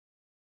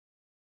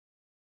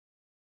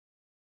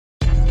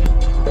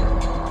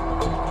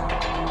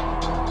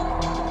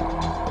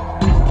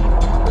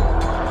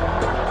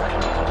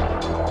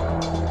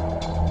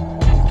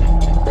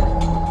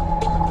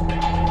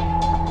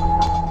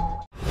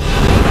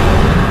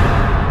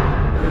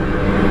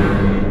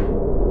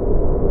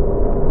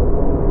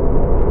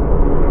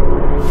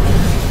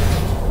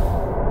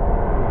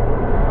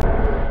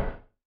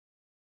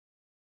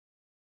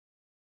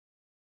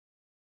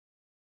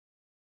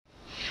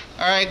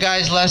All right,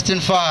 guys, less than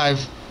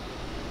 5.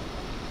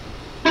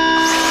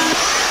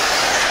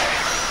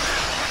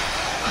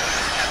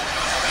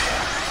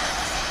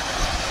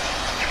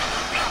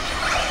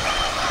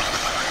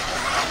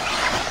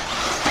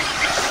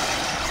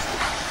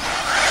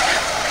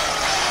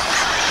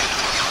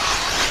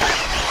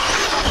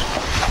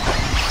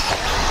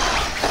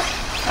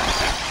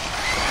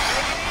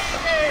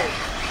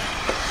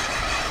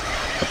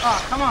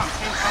 Oh, come on.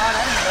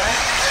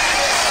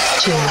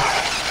 2,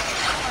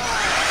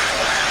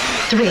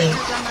 3,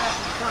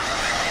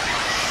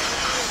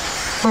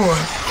 4,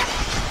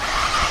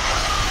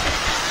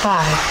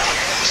 5,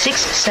 6,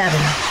 7,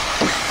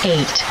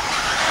 8,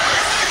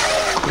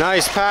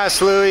 Nice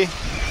pass, Louis.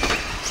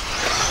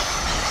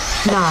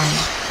 9,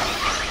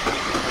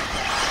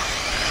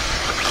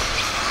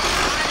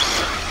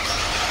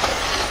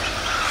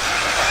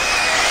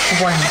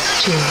 1,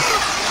 2,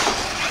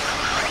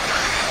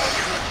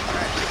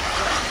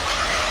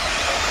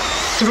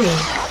 3,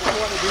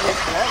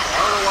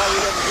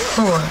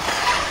 4,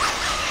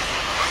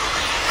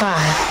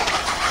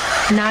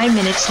 5, 9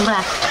 minutes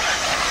left.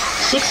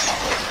 6.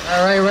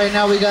 All right, right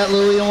now we got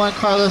Louis in 1,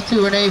 Carlos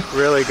 2, Renee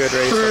Really good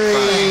race.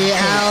 3,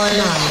 Allan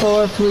in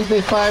 4,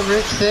 Felipe 5,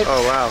 Rick 6.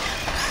 Oh, wow.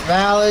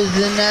 Val is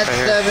in that Right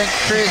here. 7,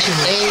 Chris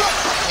 8,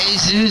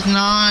 Jesus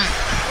 9.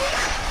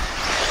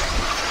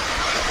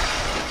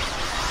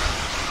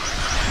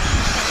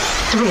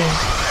 3,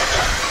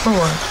 4,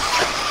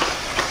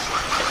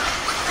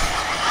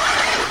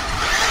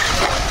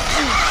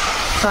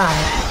 5,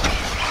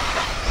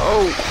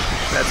 Oh,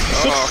 that's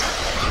 6,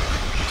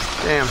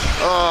 damn.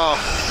 Oh,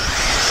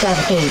 7,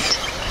 8,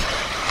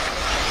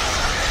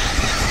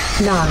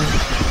 9,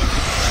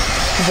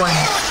 1,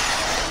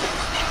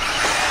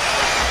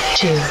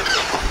 2,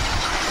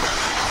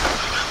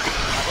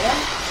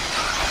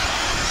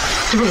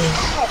 3,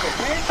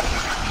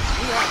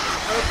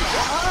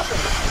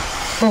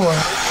 4,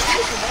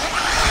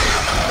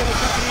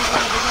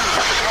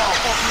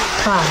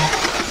 5,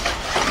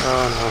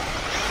 oh no.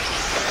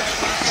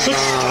 6,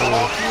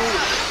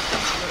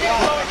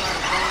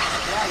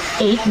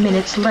 8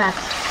 minutes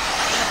left.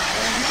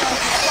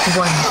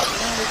 1,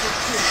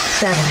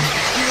 7,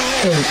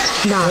 8,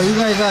 9. Well, you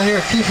guys out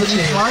here keeping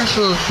these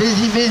marshals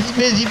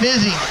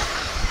busy.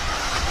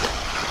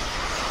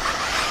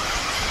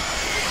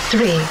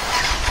 3,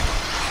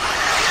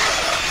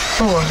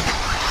 4,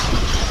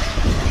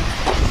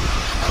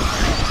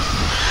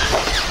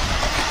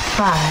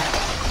 5,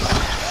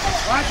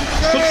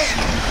 6,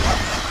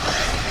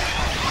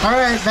 All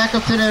right, back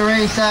up to the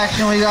race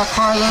action. We got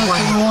Carlos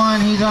in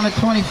 1. He's on a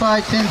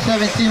 25, 10,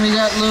 17. We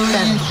got Louis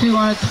in 2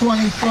 on a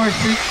 24,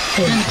 6,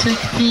 10,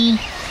 16.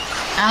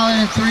 Allan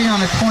in 3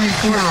 on a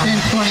 24,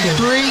 10,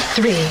 23.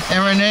 3,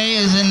 And Renee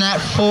is in that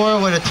 4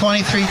 with a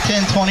 23,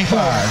 10, 25.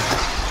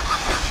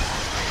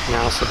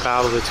 Now it's a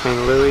battle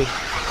between Louis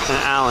and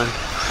Allan.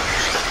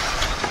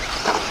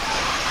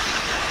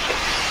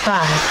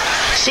 5,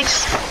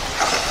 6,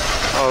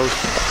 Oh,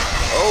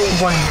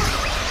 1,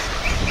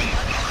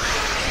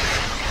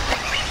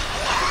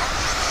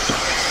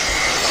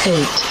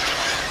 8,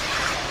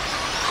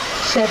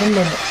 7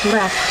 minutes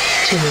left.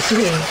 2,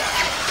 3,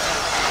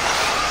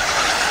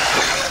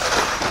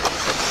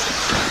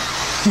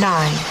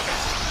 9,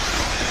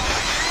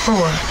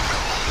 4,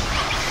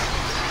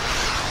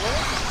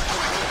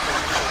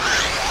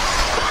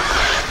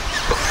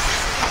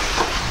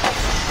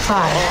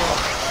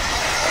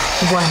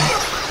 5, 1,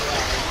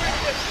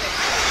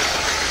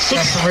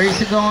 Got 6, some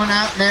racing going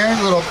out there,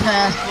 a little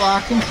pass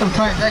blocking.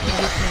 Sometimes that can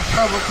get you in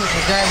trouble because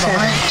the guy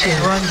behind you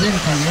runs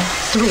into you.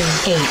 3,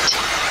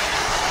 8.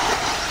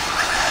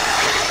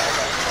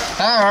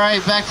 All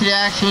right, back to the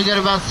action. We got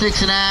about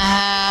 6.5.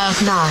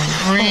 9,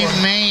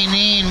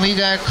 Remaining. We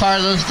got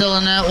Carlos still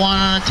in that 1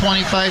 on a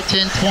 25,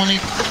 10, 20.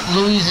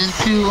 Louis in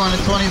 2 on a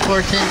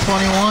 24, 10,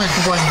 21.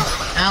 1,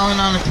 Allan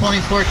on a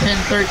 24, 10,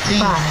 13.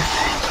 5,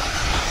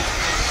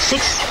 6,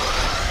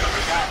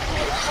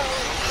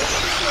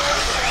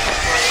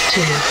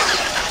 2,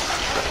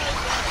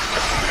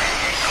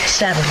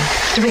 7,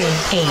 3,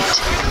 8.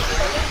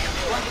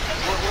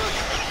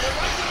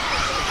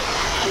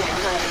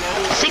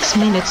 6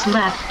 minutes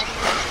left.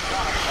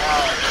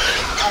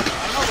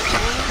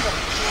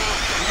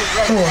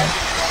 4,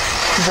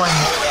 1,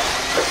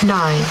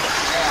 9,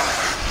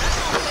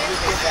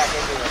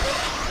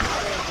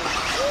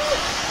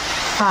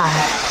 5,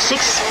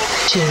 6,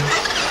 2,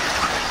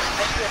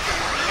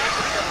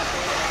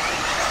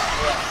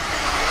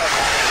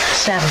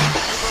 7,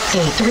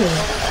 8, 3.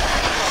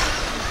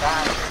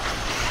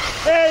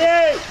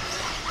 Hey!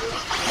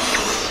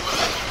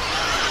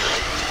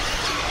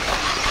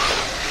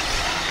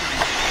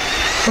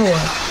 4,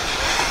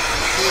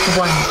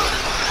 1,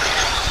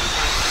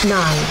 9,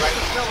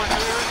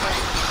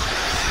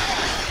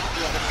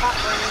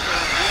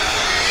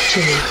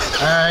 2.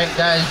 All right,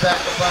 guys, back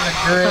up on the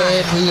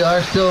grid. We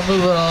are still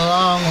moving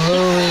along.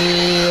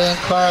 Louis and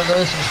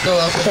Carlos are still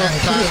up at that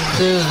top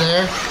 2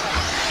 there.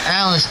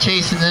 Allan's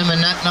chasing them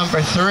in that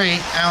number 3.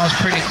 Allan's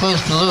pretty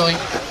close to Louis.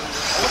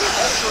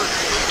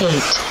 8,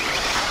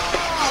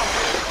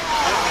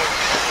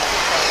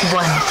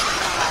 1.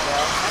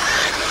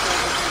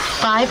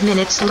 5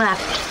 minutes left.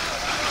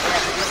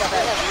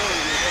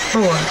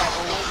 4.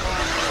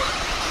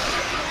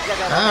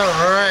 All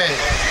right.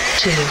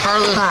 2.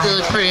 Carlos 5.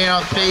 still pretty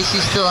on pace.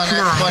 He's still on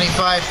that 9,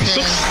 25, 10,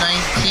 6,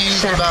 19.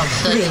 7, About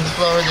 3. seconds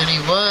slower than he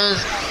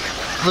was.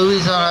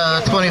 Louis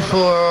on a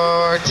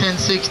 24, 10,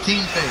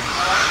 16 pace.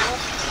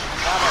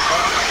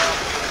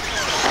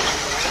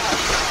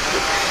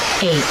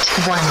 8,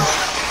 1.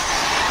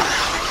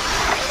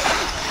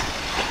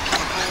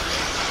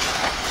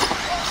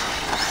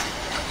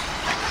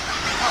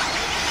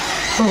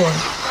 4,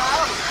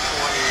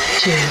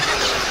 2,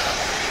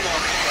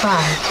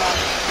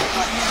 5,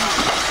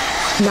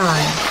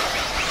 9,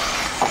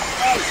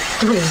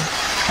 3,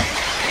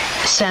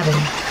 7.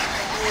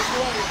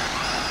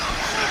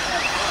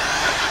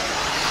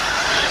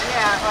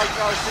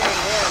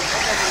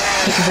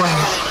 It's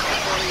 1.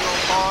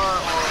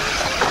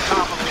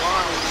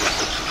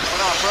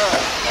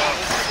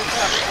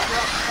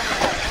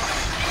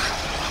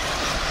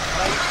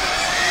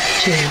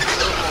 2.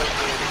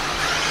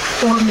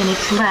 4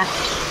 minutes left.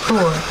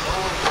 4,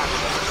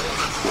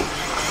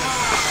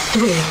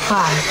 3,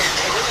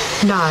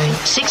 5, 9,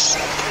 6,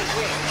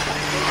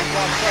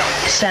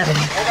 7,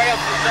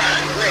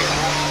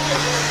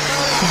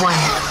 1,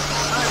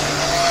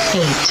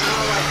 8.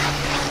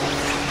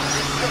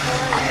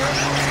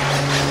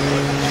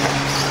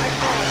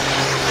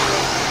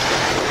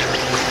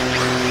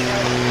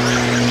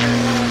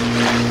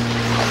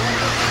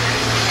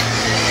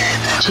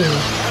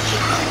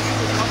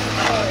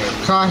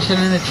 Caution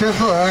in the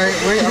triple. All right,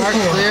 we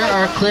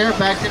are clear.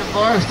 Back to the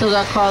bar. We still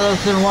got Carlos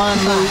in 1,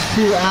 Louis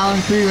 2,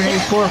 Allan 3, Renee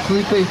 4,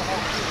 Felipe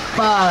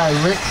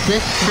 5, Rick 6,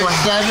 Chris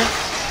 7,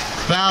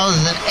 Val's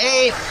in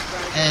 8,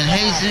 and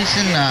Jesus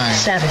in 9.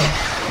 7.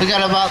 We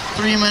got about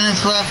 3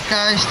 minutes left,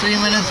 guys. 3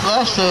 minutes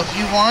left. So if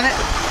you want it,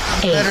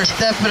 you 8. better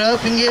step it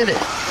up and get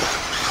it.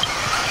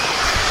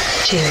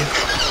 2.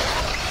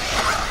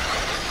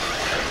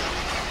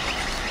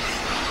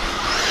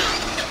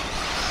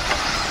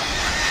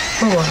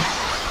 4,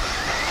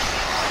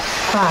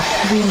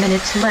 5. 3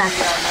 minutes left.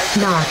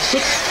 9,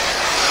 6,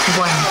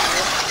 1.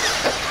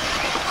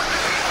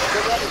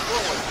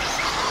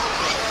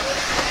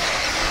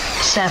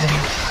 7,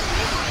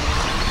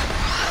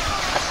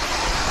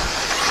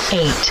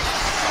 8.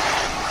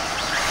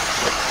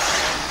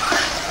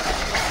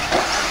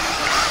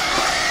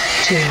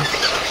 2.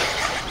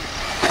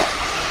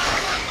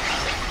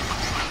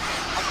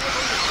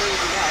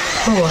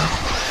 4,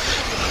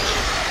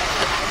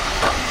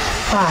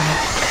 5,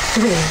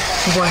 3,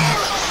 1,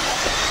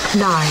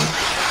 9,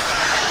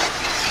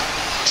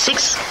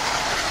 6,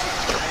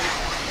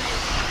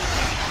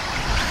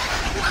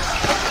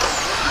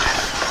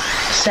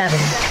 7,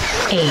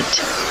 8.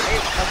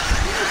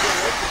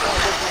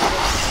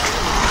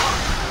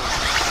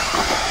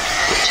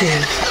 2.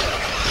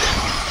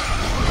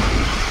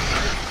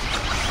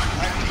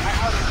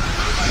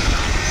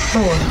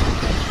 4,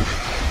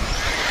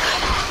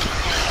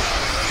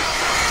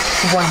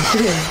 1,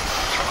 3,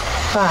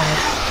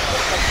 5,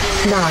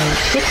 9,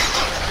 6.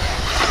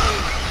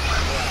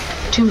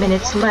 2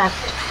 minutes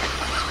left.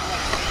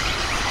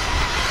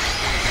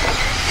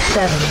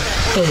 7,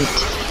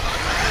 8.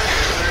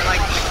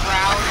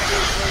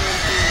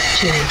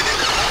 2.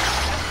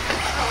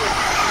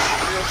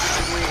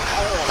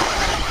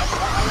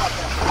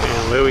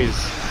 And Louis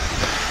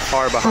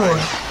far 4,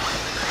 behind.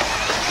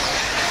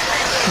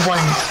 1,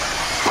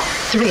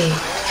 3,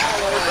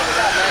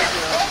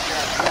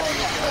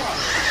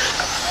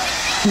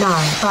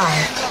 9,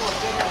 5,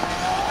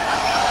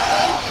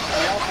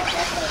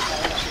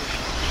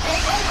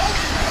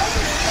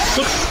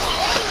 6,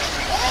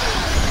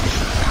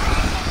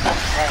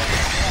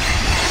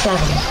 7,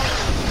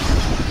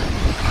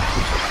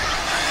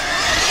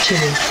 2,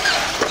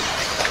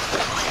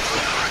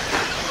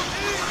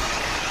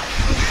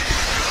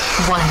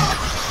 1,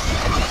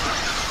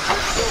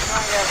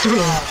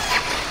 3.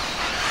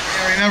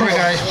 Remember,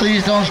 guys,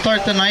 please don't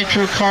start the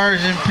nitro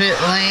cars in pit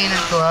lane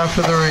until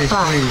after the race,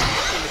 5, please.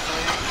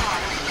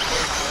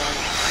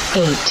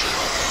 8,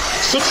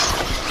 6.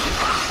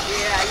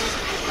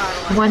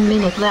 1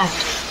 minute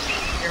left.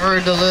 You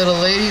heard the little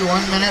lady,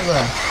 1 minute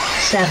left.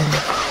 7,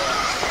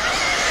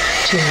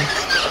 2,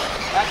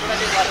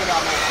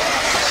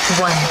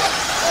 1,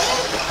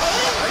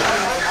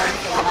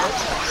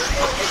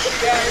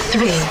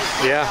 3,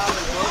 Yeah.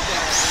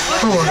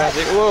 4,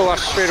 Whoa, watch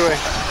the straightaway.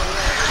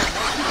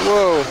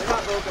 Whoa.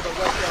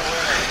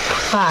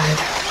 5,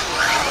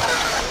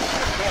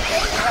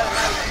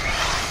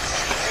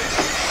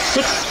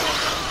 6,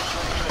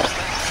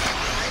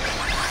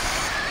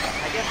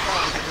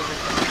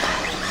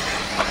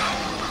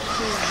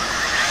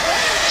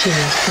 2,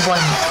 1,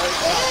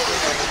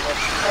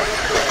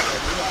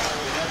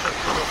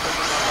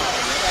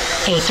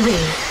 8, 3,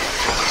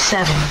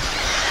 7,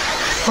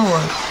 4.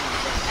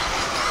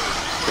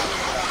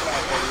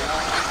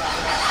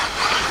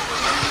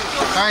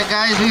 Alright,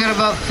 guys, we got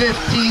about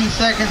 15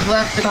 seconds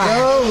left to 5,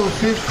 go.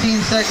 15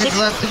 seconds 6.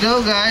 left to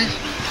go, guys.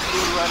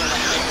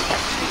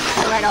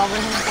 Right over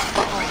him.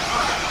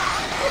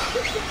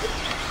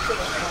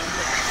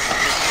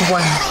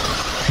 1.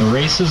 The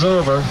race is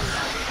over.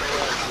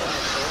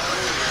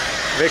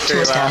 Victory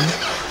 2 is done. lap.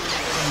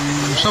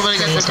 Somebody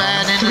 3 got is the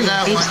bad done. end of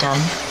that 8 one. is done.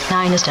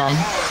 9 is done.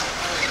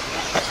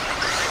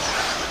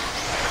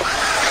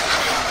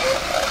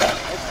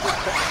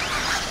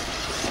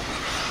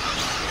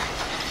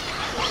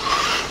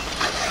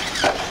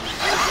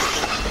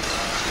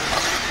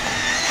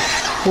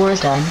 Four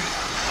is done.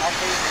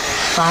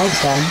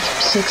 5's done.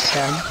 6's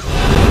done.